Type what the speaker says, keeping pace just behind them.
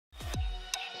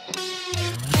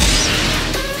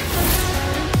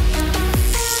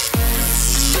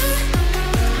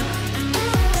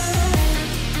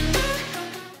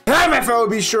Hi fellow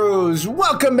bistros,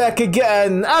 welcome back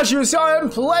again. As you saw, I'm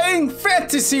playing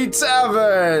Fantasy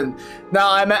Tavern.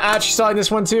 Now I'm actually starting this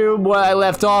one too where I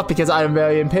left off because I am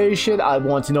very impatient. I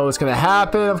want to know what's gonna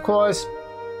happen, of course.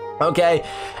 Okay,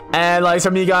 and like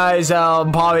some of you guys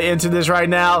probably into this right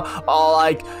now are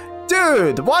like,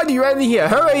 dude, why do you end here?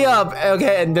 Hurry up.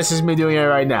 Okay, and this is me doing it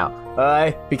right now.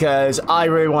 Alright, because I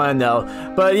really want to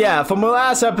know. But yeah, from the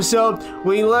last episode,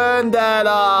 we learned that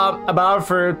about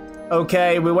fruit.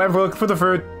 Okay, we went looking for the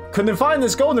fruit, couldn't find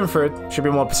this golden fruit, should be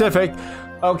more specific.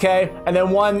 Okay, and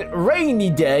then one rainy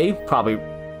day, probably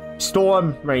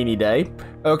storm rainy day,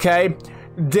 okay,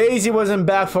 Daisy wasn't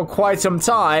back for quite some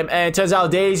time, and it turns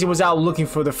out Daisy was out looking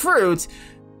for the fruit,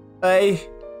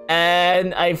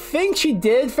 and I think she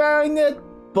did find it,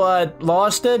 but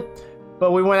lost it.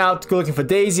 But we went out looking for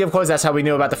Daisy, of course, that's how we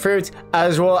knew about the fruit,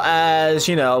 as well as,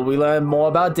 you know, we learned more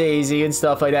about Daisy and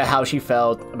stuff like that, how she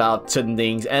felt about certain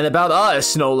things, and about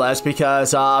us, no less,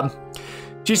 because,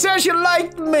 she said she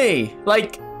liked me,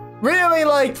 like, really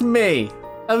liked me.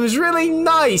 It was really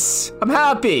nice. I'm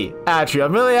happy, actually,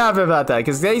 I'm really happy about that,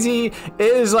 because Daisy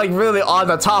is, like, really on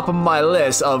the top of my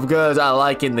list of girls I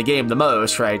like in the game the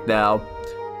most right now.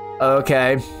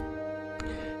 Okay.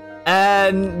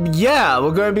 And yeah,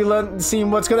 we're going to be seeing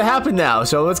what's going to happen now.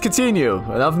 So let's continue.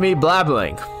 Enough of me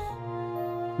blabbling.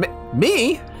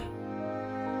 Me?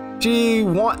 She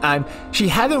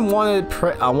hadn't wanted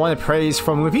praise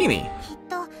from Lupini.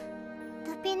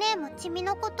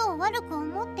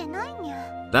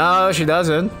 No, she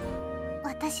doesn't.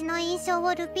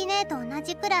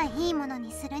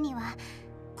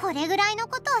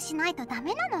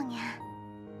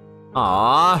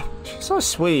 Aww, she's so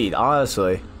sweet,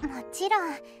 honestly.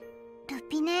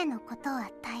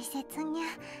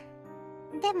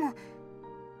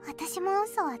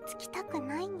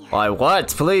 Why, what?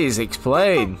 Please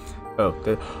explain.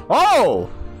 Oh!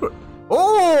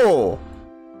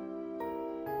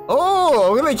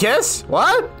 Oh, we're gonna kiss?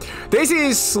 What?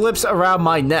 Daisy slips around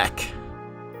my neck.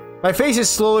 My face is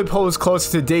slowly pulled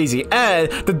closer to Daisy, and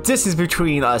the distance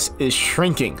between us is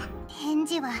shrinking.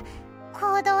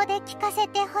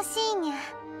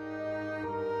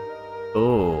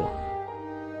 Oh.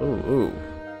 Oh.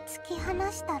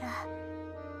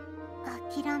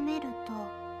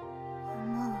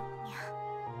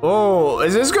 Oh,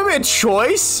 is this gonna be a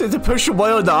choice to push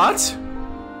away or not?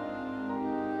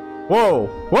 Whoa.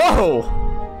 Whoa!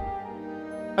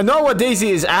 I know what Daisy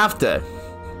is after.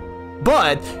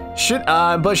 But should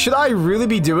I really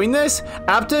be doing this?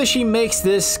 After she makes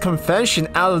this confession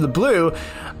out of the blue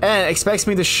and expects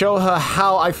me to show her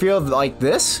how I feel like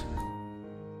this?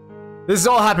 This is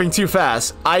all happening too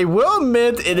fast. I will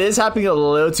admit it is happening a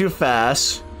little too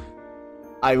fast.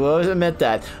 I will admit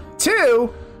that.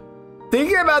 Two,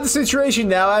 thinking about the situation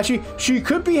now, actually, she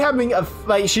could be having a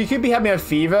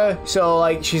fever, so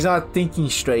like she's not thinking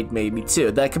straight, maybe too.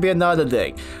 That could be another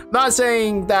thing. Not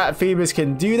saying that fevers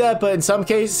can do that, but in some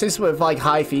cases with like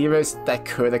high fevers, that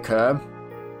could occur.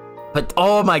 But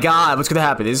oh my god, what's gonna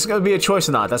happen? Is this gonna be a choice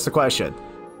or not? That's the question.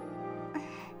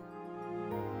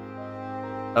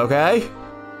 Okay.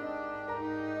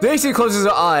 Daisy closes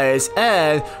her eyes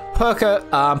and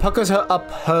puckers her up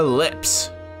her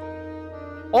lips.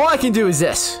 All I can do is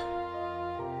this.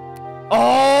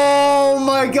 Oh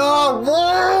my god,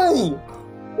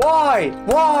 why?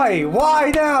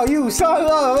 Why now, you son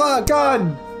of a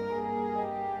gun?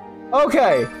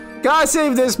 Okay, gotta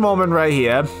save this moment right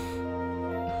here.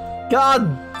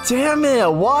 God damn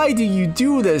it, why do you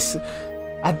do this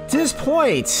at this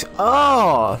point?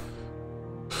 Oh.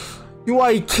 Do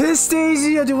I kiss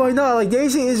Daisy or do I not? Like,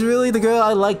 Daisy is really the girl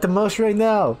I like the most right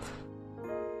now.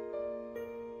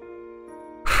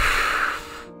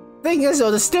 Thing is though,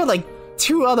 there's still like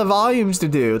 2 other volumes to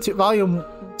do. Volume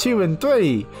 2 and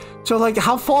 3. So like,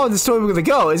 how far in the story we're gonna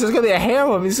go? Is this gonna be a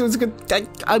harem? Is this gonna,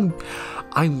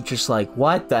 I'm just like,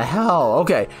 what the hell?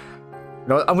 Okay.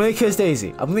 No, I'm gonna kiss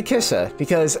Daisy. I'm gonna kiss her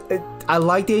because I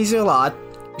like Daisy a lot.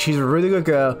 She's a really good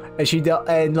girl, and she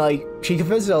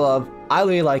confesses her love. I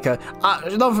really like her.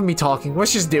 Enough of me talking.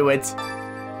 Let's just do it.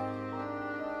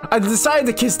 I decided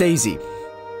to kiss Daisy.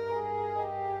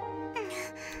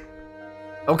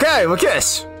 Okay, we'll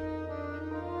kiss.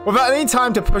 Without any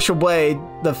time to push away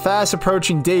the fast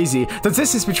approaching Daisy, the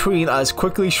distance between us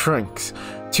quickly shrinks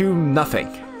to nothing.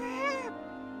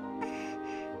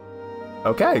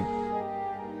 Okay.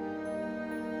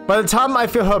 By the time I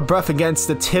feel her breath against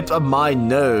the tip of my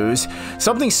nose,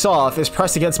 something soft is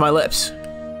pressed against my lips.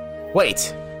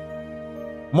 Wait.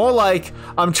 More like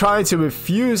I'm trying to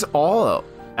refuse at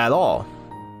all.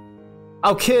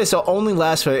 Our kiss will only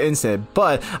last for an instant,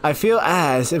 but I feel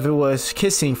as if it was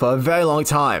kissing for a very long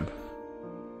time.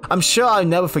 I'm sure I'll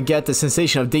never forget the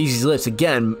sensation of Daisy's lips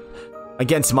again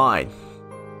against mine.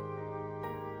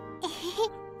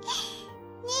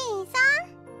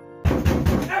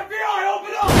 FBI,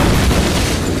 open up!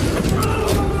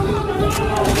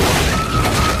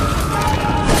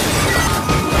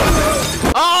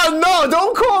 Oh no,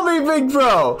 don't call me big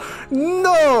bro!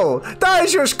 No! That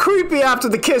is just creepy after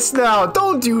the kiss now!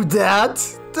 Don't do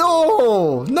that!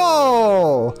 No!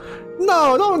 No!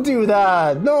 No, don't do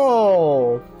that!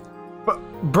 No!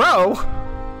 Bro?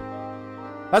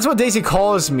 That's what Daisy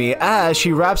calls me as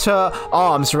she wraps her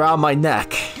arms around my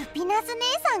neck.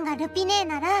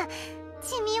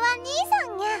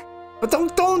 But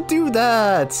don't do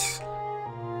that!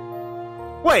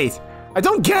 Wait! I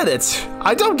don't get it!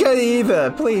 I don't get it either!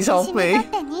 Please help me!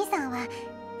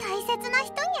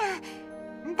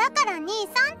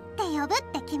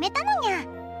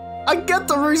 I get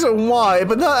the reason why,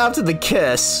 but not after the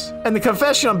kiss. And the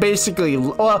confession on basically,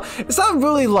 well, it's not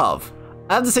really love.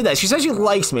 I have to say that. She said she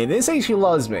likes me. They didn't say she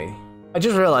loves me. I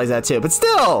just realized that too, but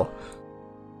still!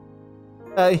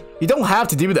 You don't have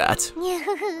to do that.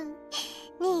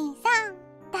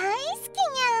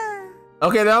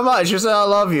 Okay, never mind. She said I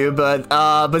love you,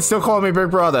 but still call me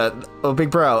big brother. Oh, big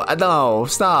bro. No,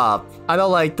 stop. I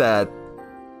don't like that.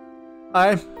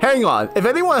 Hang on. If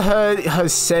anyone heard her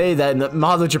say that in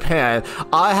modern Japan,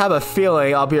 I have a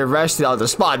feeling I'll be arrested on the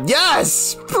spot.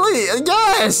 Yes! Please,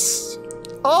 yes!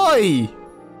 Oi!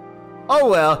 Oh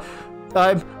well.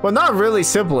 We're not really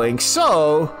siblings,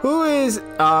 so who's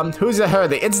it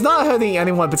hurting? It's not hurting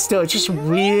anyone, but still, it's just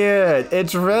weird.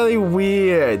 It's really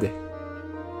weird.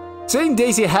 Seeing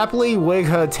Daisy happily wig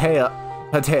her tail,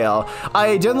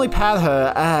 I gently pat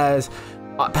her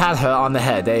on the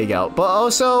head. There you go. But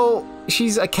also,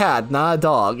 she's a cat, not a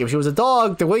dog. If she was a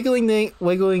dog, the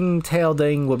wiggling tail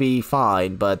thing would be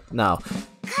fine. But no.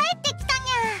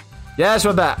 Yes,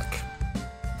 we're back.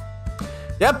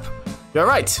 Yep, you're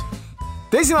right.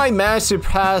 Daisy and I managed to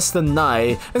pass the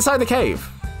night inside the cave.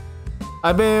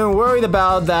 I've been worried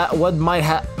about that what might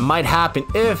happen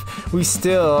if it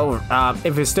still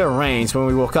rains when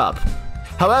we woke up.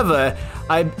 However,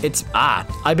 I've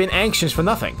been anxious for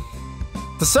nothing.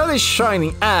 The sun is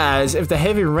shining as if the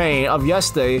heavy rain of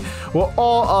yesterday were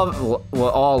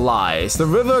all lies. The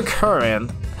river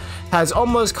current has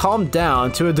almost calmed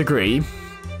down to a degree.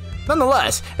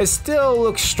 Nonetheless, it still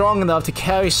looks strong enough to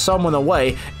carry someone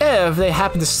away if they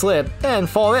happen to slip and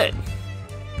fall in.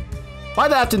 By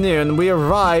the afternoon, we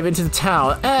arrive into the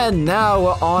town, and now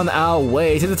we're on our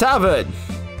way to the tavern.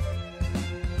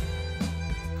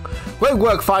 Great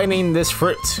work finding this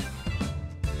fruit.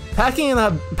 Packing in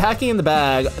the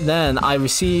bag, then I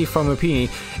receive from Lupini,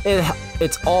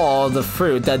 it's all the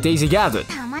fruit that Daisy gathered.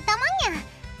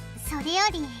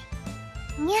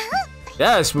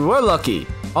 Yes, we were lucky.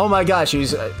 Oh my gosh,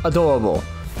 she's adorable.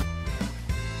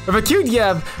 With a cute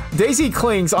yap, Daisy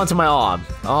clings onto my arm.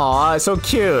 Aw, so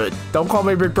cute. Don't call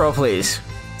me big bro, please.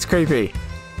 It's creepy.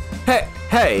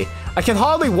 Hey, I can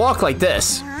hardly walk like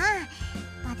this.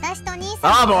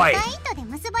 Oh boy.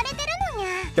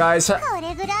 Guys,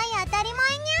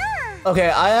 okay,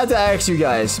 I have to ask you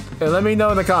guys. Let me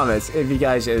know in the comments if you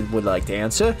guys would like to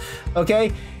answer.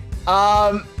 Okay,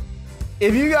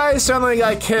 if you guys suddenly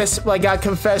got kissed, like got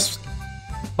confessed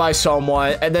by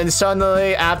someone, and then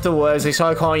suddenly afterwards they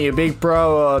started calling you big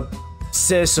bro or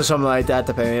sis or something like that,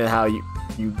 depending on how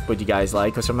what you guys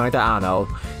like or something like that. I don't know,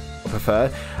 I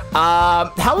prefer.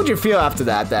 How would you feel after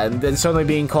that then suddenly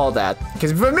being called that?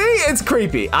 Because for me, it's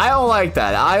creepy. I don't like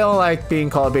that. I don't like being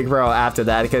called big bro after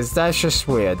that because that's just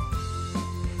weird.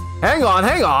 Hang on.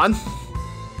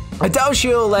 I doubt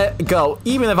she'll let go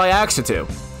even if I ask her to.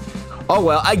 Oh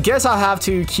well, I guess I'll have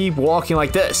to keep walking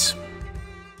like this.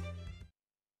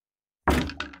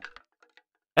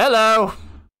 Hello.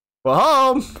 We're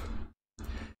home.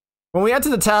 When we enter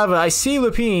the tavern, I see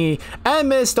Lupini and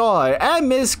Miss Doy and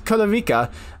Miss Kodavika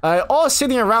all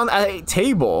sitting around at a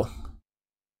table.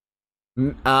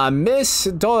 Miss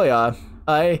Doya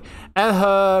and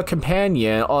her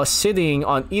companion are sitting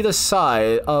on either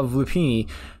side of Lupini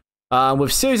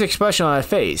with serious expression on their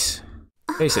faces.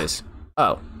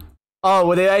 Oh,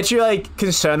 were they actually like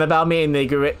concerned about me and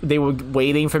they were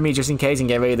waiting for me just in case and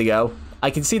get ready to go? I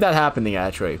can see that happening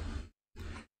actually.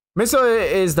 Mr.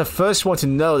 is the first one to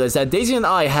notice that Daisy and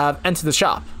I have entered the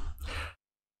shop.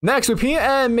 Next, Lupina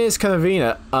and Miss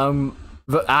Canavina,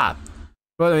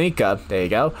 Veronica, there you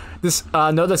go,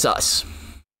 notice us.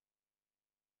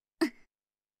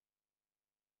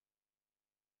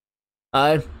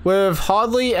 With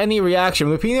hardly any reaction,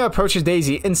 Lupina approaches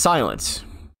Daisy in silence.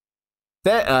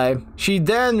 She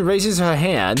then raises her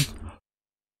hand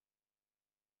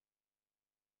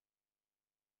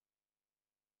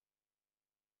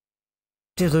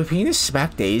Did Lupina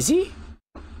smack Daisy?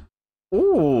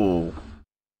 Ooh.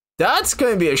 That's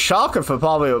gonna be a shocker for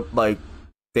probably, like,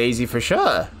 Daisy for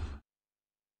sure.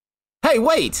 Hey,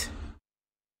 wait!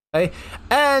 Okay,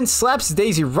 and slaps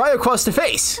Daisy right across the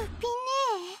face.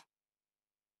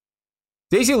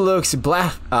 Daisy looks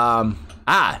baffled.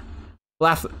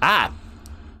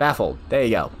 There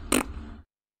you go.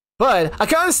 But I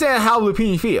can understand how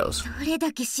Lupini feels.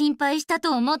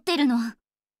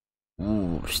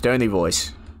 Ooh, sternly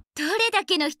voice.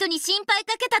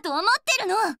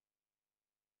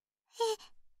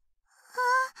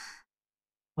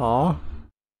 Aww.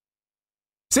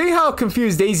 Seeing how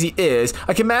confused Daisy is,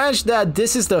 I can manage that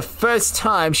this is the first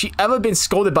time she ever been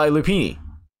scolded by Lupini.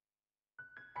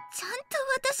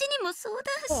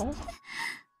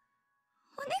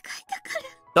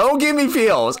 Don't give me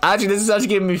feels. Actually, this is actually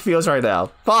giving me feels right now.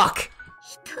 Fuck.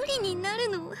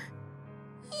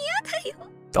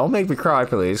 Don't make me cry,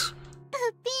 please.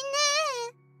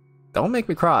 Don't make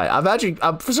me cry.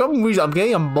 For some reason, I'm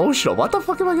getting emotional. What the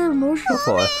fuck am I getting emotional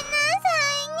for?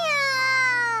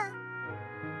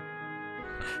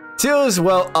 Tears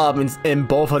well up in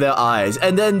both of their eyes,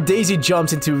 and then Daisy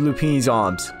jumps into Lupini's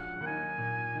arms.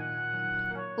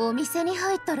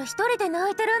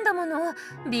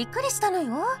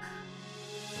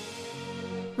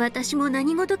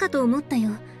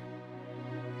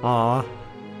 Aww.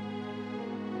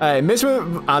 Hey, Miss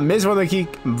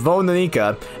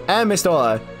Vonanika and Miss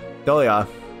Dolia,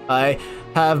 I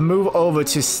have moved over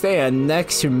to stand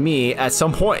next to me at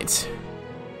some point.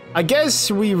 I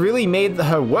guess we really made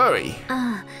her worry.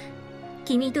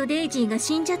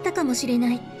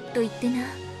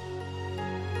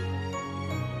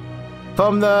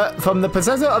 From the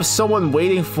perspective of someone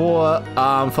waiting for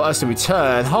us to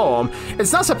return home,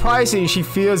 it's not surprising she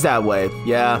feels that way.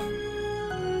 Yeah.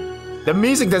 The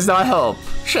music does not help.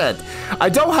 Shit. I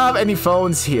don't have any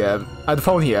phone here,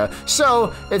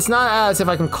 so it's not as if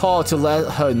I can call to let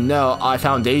her know I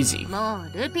found Daisy.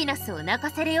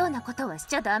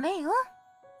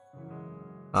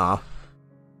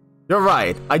 You're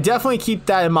right. I definitely keep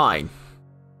that in mind.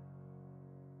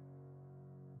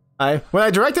 When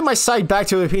I directed my sight back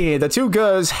to Lupini, the two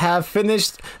girls have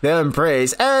finished their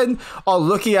embrace and are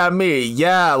looking at me.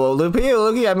 Yeah, well, Lupini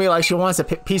looking at me like she wants a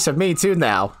piece of me too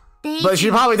now. But she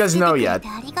probably doesn't know yet.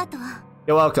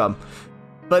 You're welcome.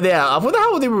 But yeah, I wonder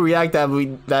how would they react that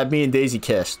me and Daisy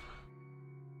kissed.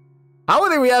 How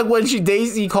would they react when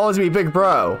Daisy calls me big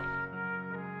bro?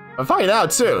 I'll find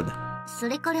out soon.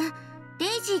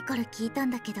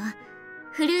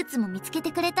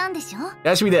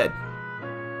 Yes, we did.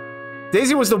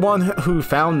 Daisy was the one who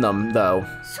found them, though.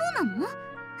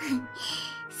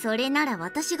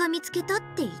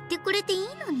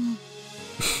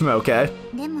 Okay.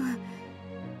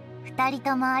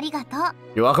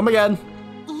 You're welcome again.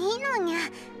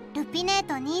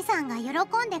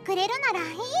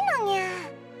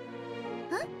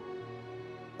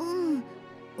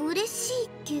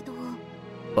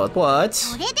 But what?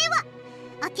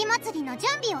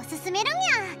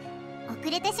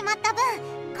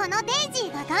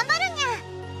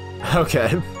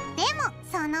 Okay.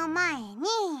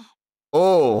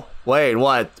 Oh, wait,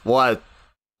 what?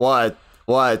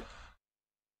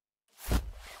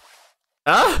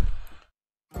 Huh?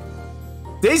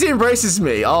 Daisy embraces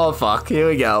me. Oh fuck, here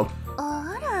we go.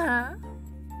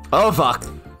 Oh fuck.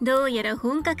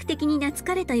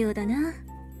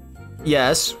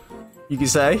 Yes, you can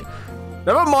say.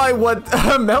 Never mind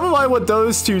what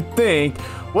those two think.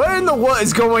 What in the world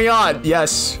is going on?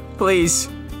 Yes, please.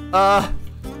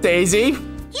 Daisy?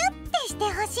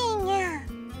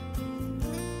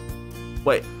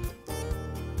 Wait.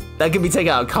 That can be taken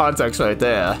out of context right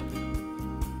there.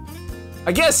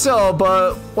 I guess so,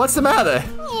 but what's the matter?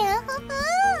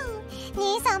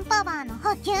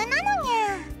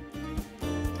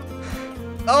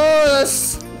 Oh,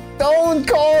 don't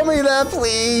call me that,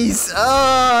 please.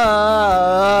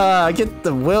 I get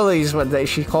the willies when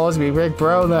she calls me big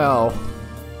bro now.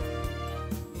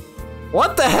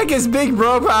 What the heck is big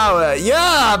bro power?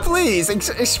 Yeah, please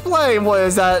explain what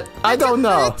is that. I don't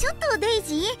know.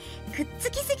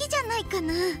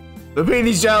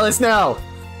 Lupini's jealous now.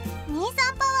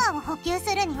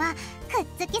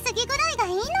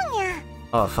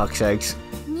 Oh, fuck's sakes.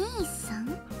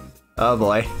 Oh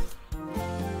boy.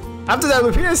 After that,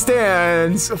 Lupina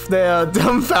stands there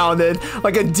dumbfounded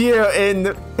like a deer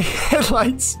in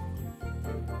headlights.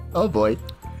 Oh boy.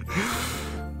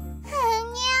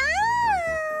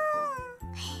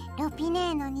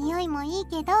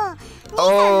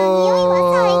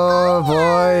 Oh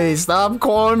boy, stop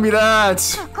calling me that.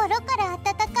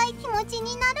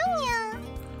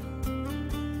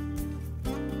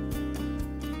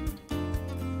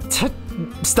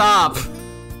 Stop.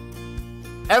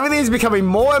 Everything's becoming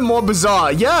more and more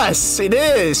bizarre. Yes, it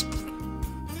is.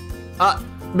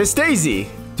 Miss Daisy,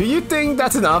 do you think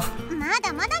that's enough?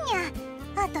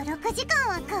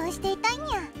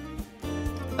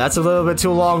 That's a little bit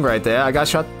too long right there. I got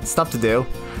stuff to do.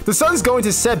 The sun's going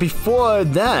to set before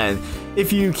then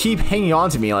if you keep hanging on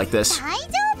to me like this.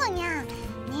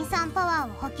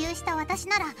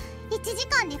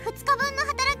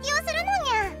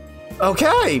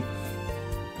 Okay.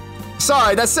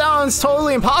 Sorry, that sounds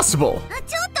totally impossible.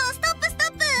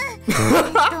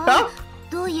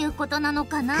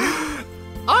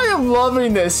 I am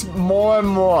loving this more and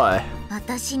more.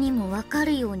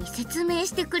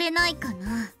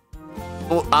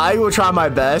 Well, I will try my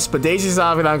best, but Daisy's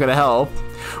not gonna help.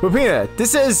 Rupina,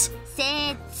 this is...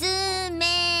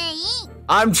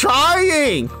 I'm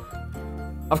trying!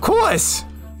 Of course!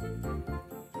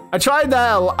 I tried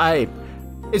that.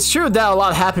 It's true that a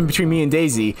lot happened between me and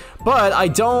Daisy, but I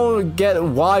don't get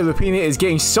why Rupina is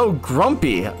getting so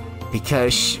grumpy.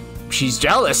 Because she's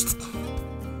jealous.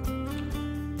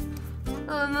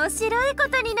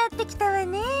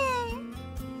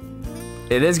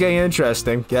 It is getting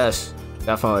interesting, yes,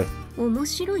 definitely.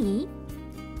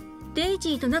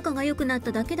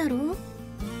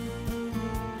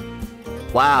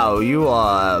 Wow, you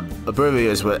are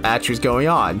oblivious what actually is going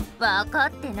on.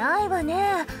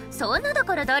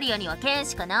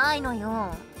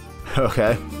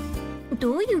 Okay.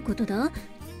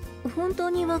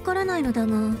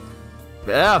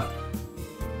 Yeah.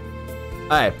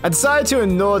 Alright, I decided to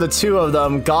ignore the two of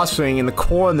them gossiping in the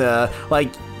corner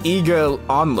like eager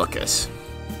onlookers.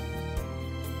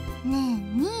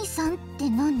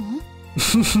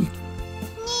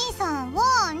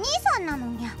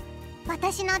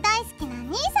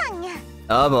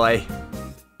 Oh boy.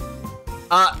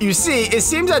 You see, it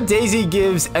seems that Daisy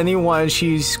gives anyone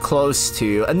she's close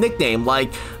to a nickname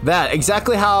like that,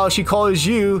 exactly how she calls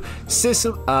you Sis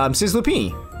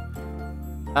Lupini.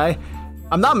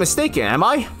 I'm not mistaken, am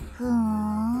I?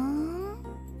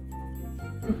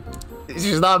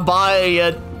 She's not buying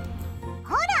it.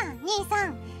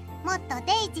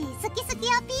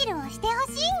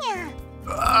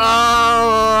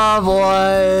 Oh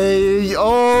boy.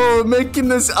 Oh, making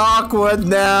this awkward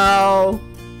now.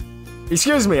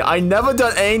 Excuse me, I never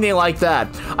done anything like that.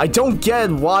 I don't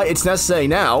get why it's necessary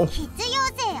now.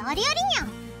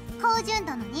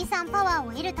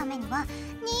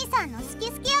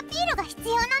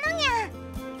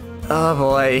 Oh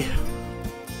boy.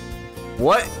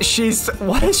 What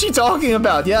is she talking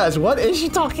about? Yes, what is she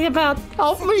talking about?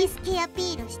 Help me.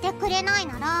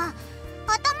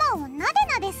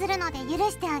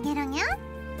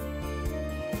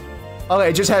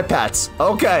 Okay, just head pats.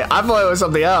 Okay, I thought it was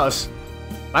something else.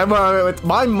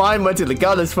 My mind went to the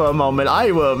gutters for a moment,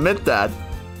 I will admit that.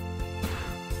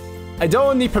 I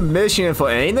don't need permission for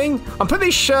anything. I'm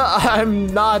pretty sure I'm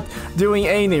not doing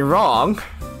anything wrong.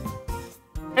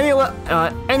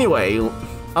 Anyway,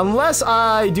 unless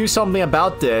I do something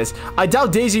about this, I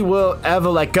doubt Daisy will ever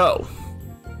let go.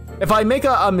 If I make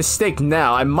a mistake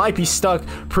now, I might be stuck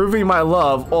proving my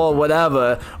love or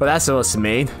whatever what that's supposed to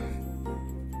mean.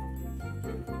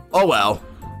 Oh well.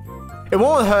 It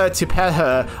won't hurt to pat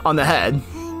her on the head.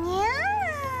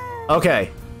 Okay.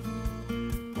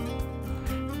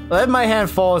 Let my hand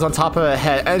fall on top of her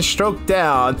head and stroke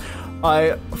down,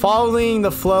 following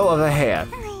the flow of her hair.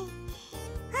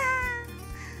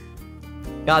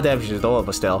 God damn, she's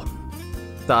adorable still.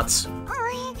 That's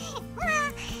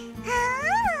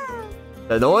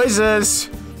the noises.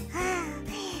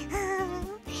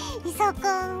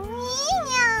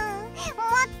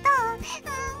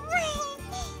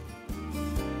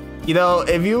 You know,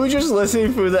 if you were just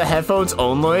listening through the headphones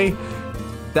only,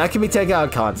 that can be taken out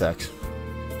of context.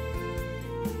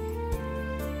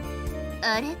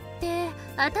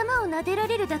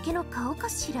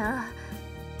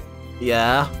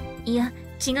 Yeah.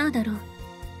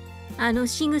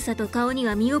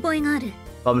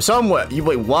 From somewhere.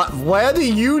 Wait, what? Where do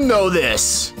you know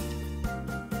this?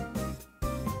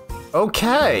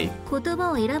 Okay.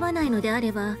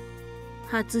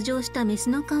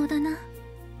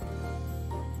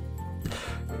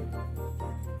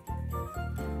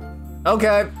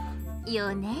 Okay.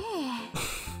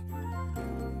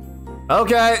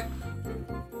 Okay.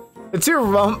 The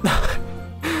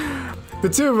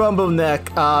two rumble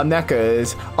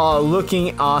neckers are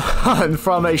looking on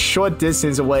from a short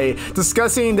distance away,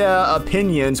 discussing their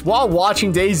opinions while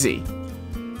watching Daisy.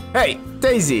 Hey,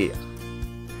 Daisy.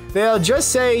 They'll just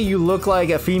say you look like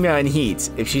a female in heat.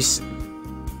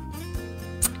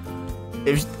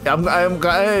 I'm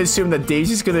gonna assume that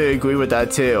Daisy's gonna agree with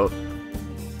that too.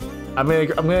 I'm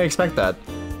gonna expect that.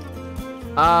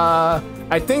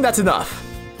 I think that's enough.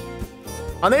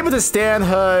 Unable to stand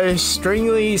her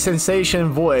stringly sensation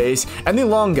voice any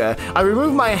longer, I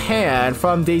remove my hand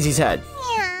from Daisy's head.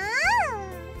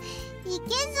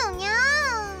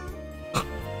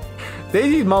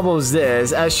 Daisy mumbles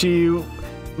this as she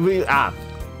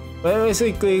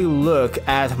basically look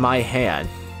at my hand.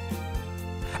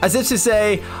 As if to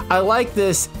say, I like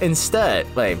this instead.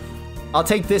 Wait, I'll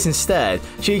take this instead.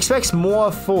 She expects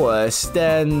more force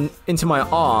than into my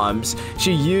arms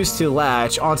she used to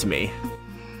latch onto me.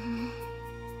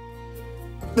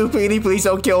 Lupini, please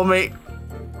don't kill me.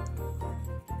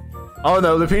 Oh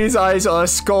no, Lupini's eyes are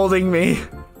scolding me.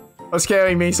 Or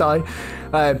scaring me, sorry.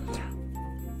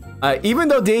 Even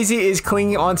though Daisy is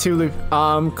clinging onto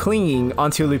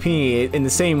Lupini in the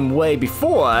same way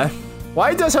before,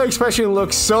 why does her expression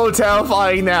look so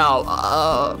terrifying now?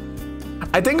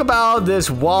 I think about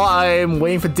this while I'm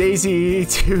waiting for Daisy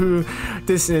to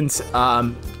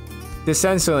distancing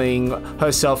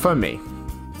herself from me.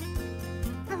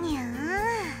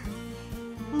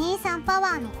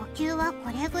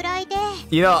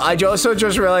 You know, I also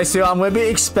just realized too, I'm gonna be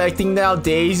expecting now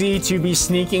Daisy to be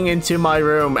sneaking into my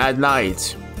room at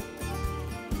night.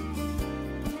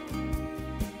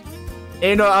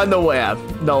 In her underwear,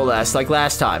 no less, like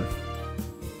last time.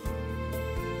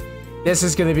 This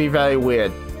is gonna be very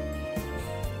weird.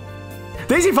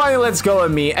 Daisy finally lets go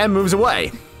of me and moves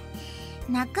away.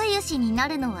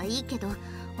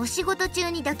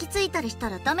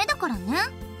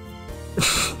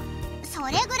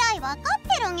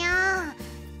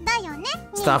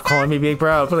 Stop calling me big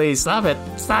bro, please. Stop it.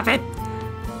 Stop it.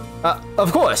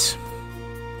 Of course.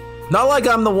 Not like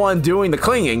I'm the one doing the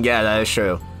clinging. Yeah, that is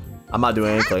true. I'm not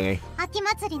doing any clinging.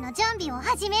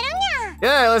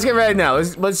 Yeah, let's get ready now.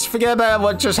 Let's forget about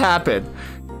what just happened.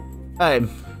 Hey,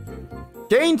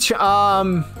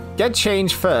 get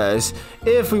changed first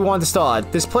if we want to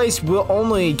start. This place will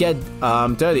only get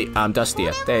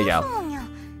dustier. There you go.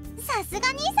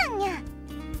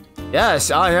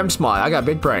 Yes, I am smart. I got a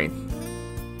big brain.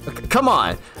 Come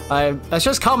on. That's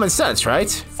just common sense, right?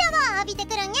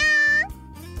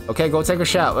 Okay, go take a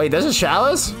shower. Wait, there's a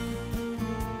showers?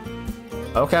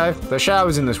 Okay, there's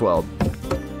showers in this world.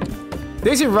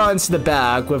 Daisy runs to the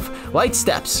back with light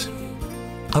steps.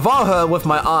 I follow her with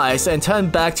my eyes and turn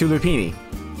back to Lupini.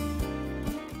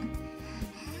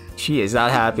 She is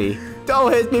not happy.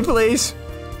 Don't hit me, please.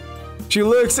 She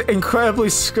looks incredibly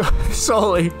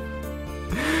sully.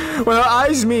 When her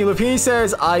eyes meet, Lupini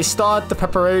says I start the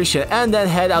preparation and then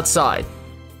head outside.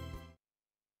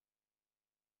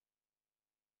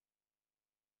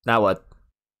 Now what?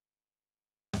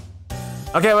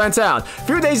 Okay, we're in town. A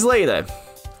few days later,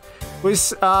 we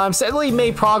steadily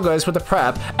made progress with the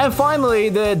prep, and finally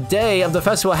the day of the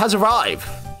festival has arrived.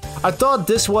 I thought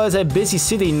this was a busy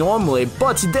city normally,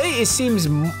 but today it seems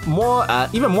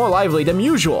even more lively than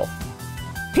usual.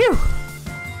 Phew!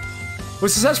 We're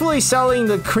successfully selling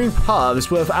the cream puffs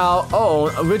with our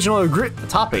own original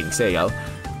toppings. There you go.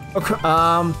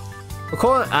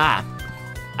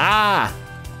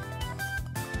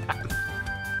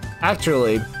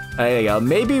 Actually, there you go.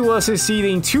 Maybe we're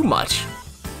succeeding too much.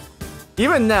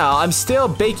 Even now, I'm still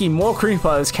baking more cream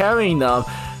puffs, carrying them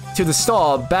to the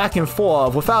stall back and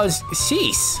forth without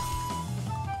cease.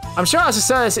 I'm sure our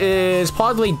success is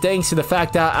partly thanks to the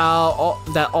fact that all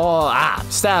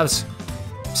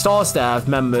stall staff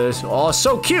members are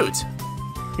so cute,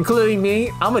 including me.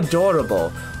 I'm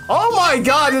adorable. Oh my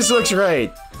god, this looks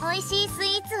great.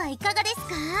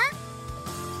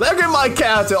 Look at my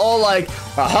character, all like,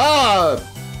 aha!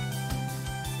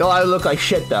 Though I look like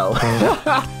shit though.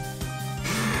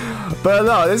 But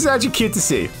no, this is actually cute to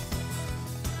see.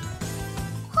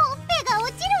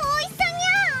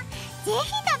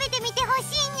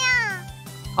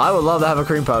 I would love to have a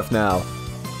cream puff now.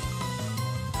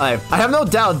 I have no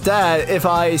doubt that if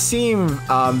I seen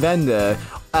vendor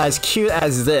as cute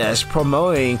as this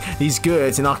promoting these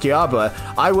goods in Akihabara,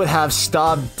 I would have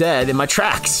stopped dead in my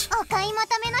tracks.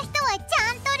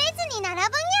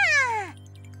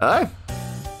 Alright.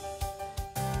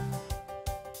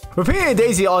 Lupini and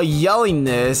Daisy are yelling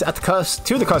this at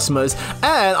to the customers,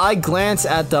 and I glance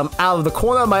at them out of the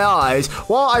corner of my eyes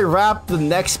while I wrap the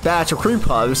next batch of cream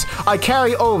puffs I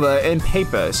carry over in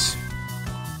papers.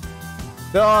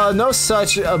 There are no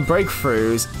such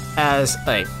breakthroughs as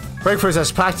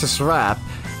practice wrap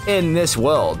in this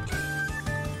world.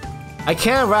 I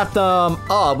can't wrap them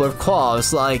up with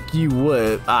cloths like you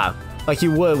would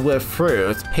with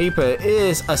fruit. Paper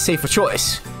is a safer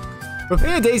choice.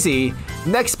 Lupini and Daisy,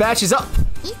 next batch is up.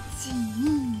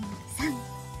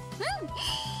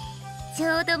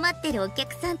 うど待ってるお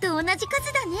客さんと同じ数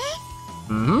だね。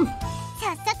Mm-hmm.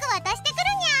 早速渡してくる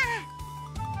にゃ。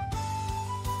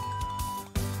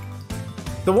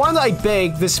 The ones I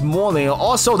baked this morning are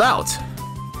all sold out.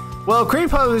 Well, cream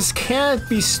puffs can't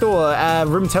be stored at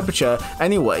room temperature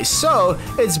anyway, so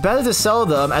it's better to sell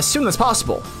them as soon as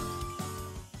possible.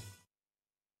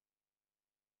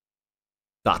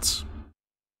 Dots.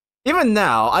 Even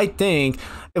now, I think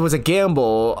it was a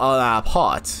gamble on our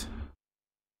part.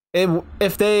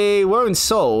 If they weren't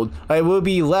sold, I would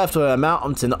be left with a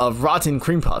mountain of rotten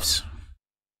cream puffs.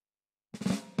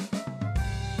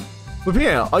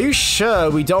 Lupina, are you sure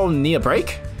we don't need a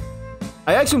break?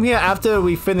 I asked Lupina after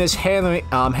we finished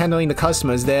handling the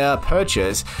customers their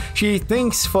purchase. She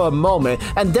thinks for a moment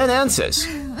and then answers.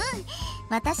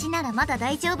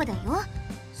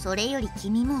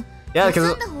 Yeah,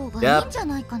 because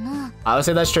I would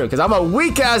say that's true, because I'm a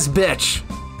weak-ass bitch.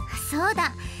 そう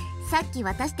だ。さっき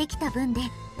渡してきた分で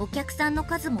お客さんの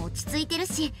数も落ち着いてる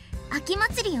し、秋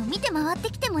祭りを見て回って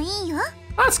きてもいいよ。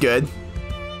That's good.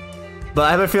 But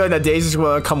I have a feeling that Daisy's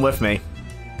will come with me.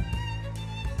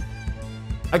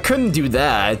 I couldn't do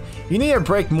that. You need a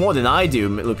break more than I do,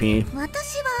 Lupine.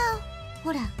 私は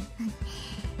ほら、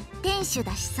店主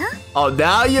だしさ。Oh,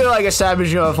 now you're like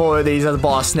establishing authorities as a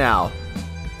boss now.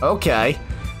 Okay.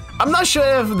 I'm not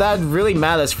sure if that really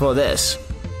matters for this.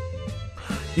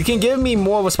 You can give me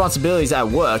more responsibilities at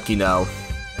work, you know.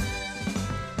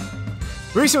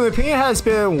 Recently, Lupina has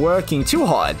been working too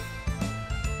hard.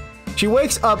 She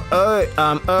wakes up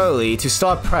early to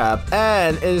start prep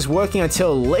and is working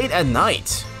until late at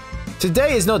night.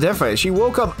 Today is no different. She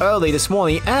woke up early this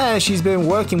morning and she's been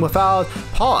working without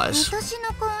pause.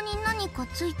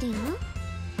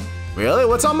 Really?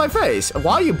 What's on my face?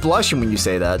 Why are you blushing when you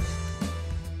say that?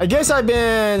 I guess I've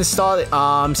been staring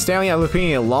at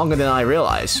Lupina longer than I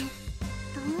realize.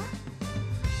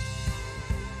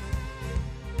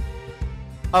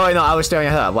 Oh wait, no, I was staring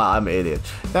at her. Wow, I'm an idiot.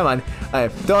 Never mind.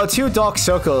 There are two dark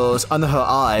circles under her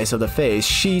eyes of the face.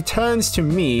 She turns to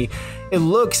me. It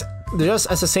looks just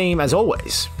as the same as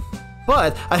always.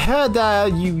 But I heard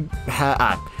that you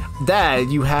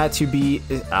had to be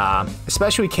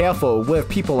especially careful with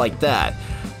people like that.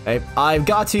 I've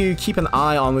got to keep an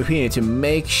eye on Lupina to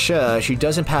make sure she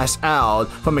doesn't pass out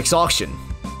from exhaustion.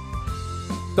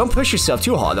 Don't push yourself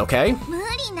too hard, okay?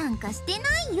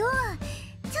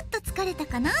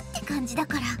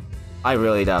 I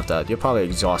really doubt that. You're probably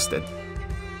exhausted.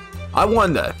 I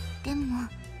wonder.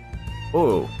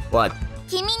 Ooh, what?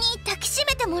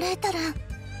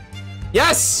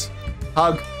 Yes!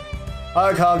 Hug.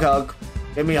 Hug, hug, hug.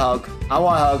 Give me a hug. I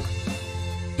want a hug.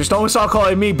 Just don't start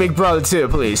calling me Big Brother too,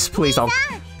 please. Please don't.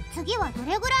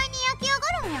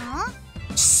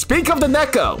 Speak of the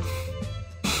Neko!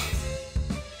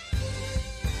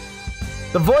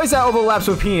 The voice that overlaps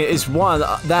with Pina is one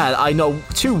that I know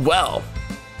too well.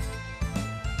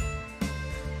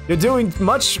 You're doing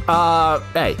much, you're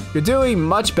doing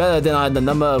much better than the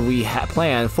number we had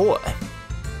planned for.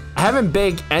 I haven't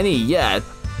baked any yet,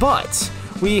 but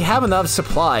we have enough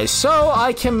supplies, so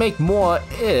I can make more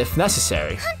if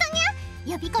necessary.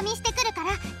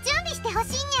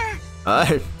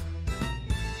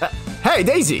 Hey,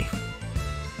 Daisy!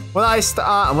 When I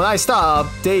stop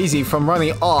Daisy from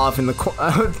running off in the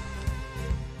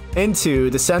into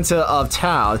the center of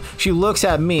town, she looks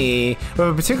at me with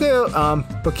a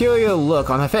peculiar look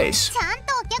on her face.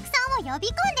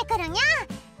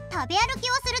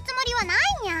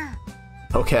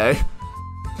 Okay.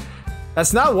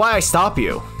 That's not why I stop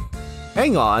you.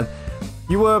 Hang on.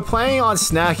 You were planning on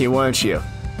snacking, weren't you?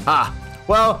 Ah,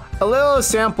 well, a little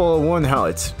sample wouldn't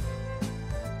hurt.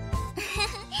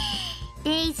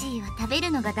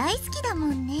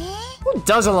 Who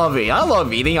doesn't love eating? I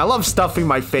love eating. I love stuffing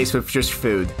my face with just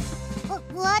food.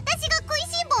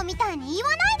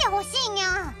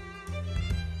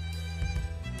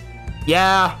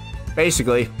 Yeah,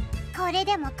 basically.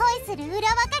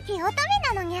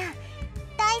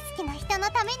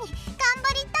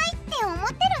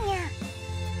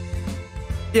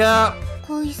 Yeah.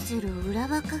 Please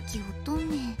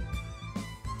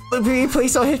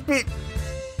don't hit me.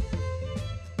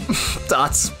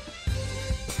 Dots.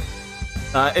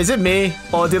 Is it me?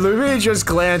 Or did Lupina just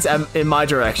glance in my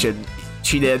direction?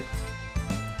 She did.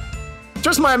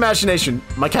 Just my imagination.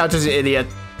 My character's an idiot.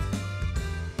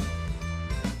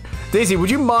 Daisy,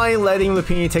 would you mind letting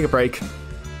Lupina take a break?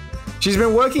 She's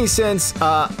been working since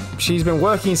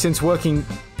working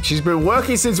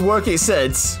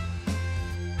since.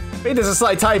 Maybe there's a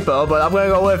slight typo, but I'm gonna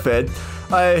go with it.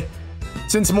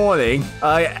 Since morning.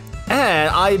 I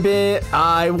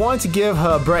want to give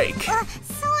her a break.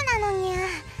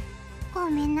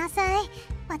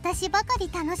 私ばかり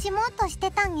楽しもうとして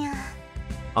たんや。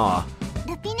Aw.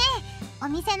 ルピね、お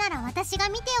店なら私が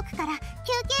見ておくから休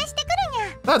憩してくるに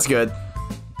ゃ。 That's good.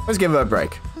 Let's give her a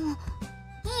break.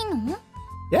 いいの？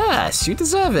 Yes, you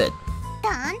deserve it. ど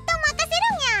んと任せる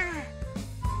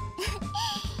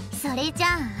にゃ。それじゃ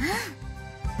あ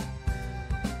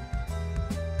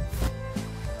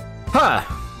Huh.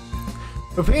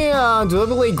 Lupin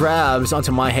deliberately grabs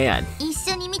onto my hand. 一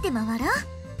緒に見て回ろう。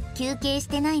休憩し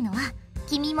てないのは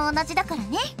君も同じだから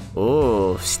ね。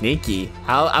 Oh, sneaky.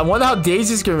 I wonder how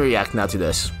Daisy's gonna react now to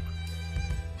this.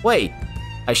 Wait,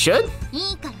 I should?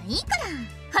 いいからいいから。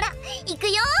ほら、行く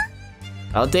よ。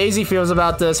 How Daisy feels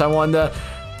about this, I wonder.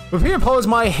 Lupin pulls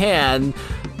my hand,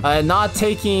 not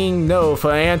taking no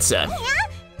for an answer. いや、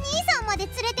兄さんまで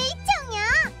連れて行っちゃう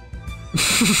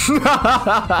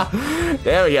んや。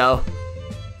 There we go.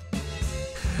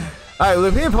 Alright,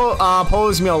 Lupin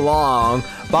pulls me along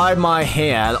by my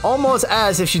hand, almost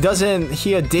as if she doesn't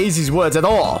hear Daisy's words at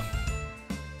all.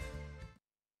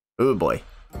 Oh boy.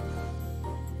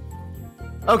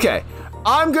 Okay,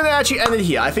 I'm gonna actually end it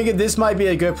here. I figured this might be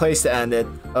a good place to end it.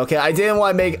 Okay, I don't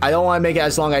want to make it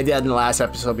as long as I did in the last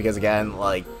episode because again,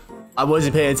 like, I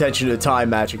wasn't paying attention to the time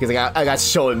match because I got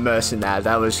so immersed in that.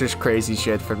 That was just crazy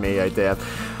shit for me right there.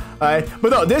 Alright, but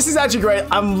no, this is actually great.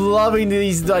 I'm loving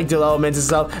these like developments and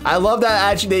stuff. I love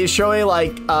that actually they're showing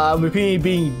like Lupin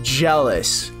being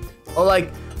jealous. Or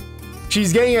like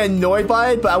she's getting annoyed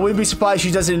by it, but I wouldn't be surprised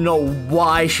she doesn't know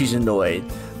why she's annoyed.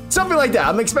 Something like that.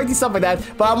 I'm expecting stuff like that.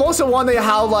 But I'm also wondering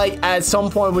how like at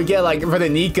some point we get like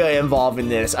Veronica involved in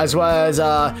this, as well as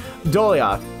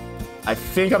Dolia. I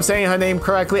think I'm saying her name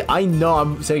correctly. I know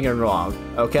I'm saying it wrong,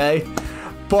 okay?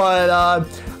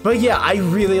 But yeah, I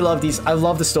really love these. I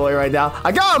love the story right now.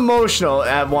 I got emotional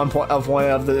at one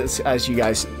of this, as you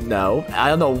guys know. I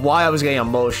don't know why I was getting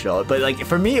emotional, but like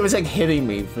for me, it was like hitting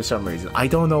me for some reason. I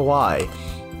don't know why.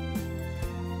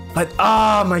 But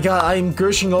oh my god, I'm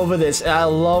gushing over this. And I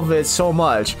love it so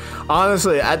much.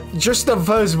 Honestly, at just the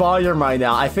first volume right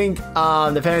now, I think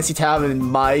the Fantasy Tavern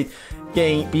might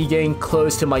be getting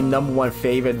close to my #1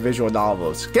 favorite visual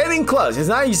novels. Getting close. It's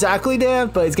not exactly there,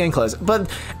 but it's getting close. But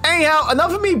anyhow,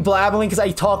 enough of me blabbering because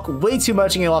I talk way too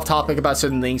much and get off topic about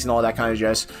certain things and all that kind of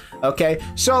jazz. Okay,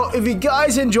 so if you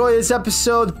guys enjoyed this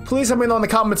episode, please let me know in the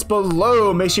comments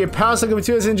below. Make sure you pound like if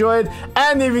you enjoyed.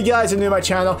 And if you guys are new to my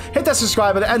channel, hit that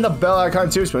subscribe button and the bell icon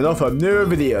too so you know for new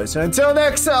videos. So until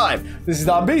next time, this is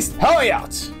DomBeast. Hurry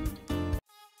out!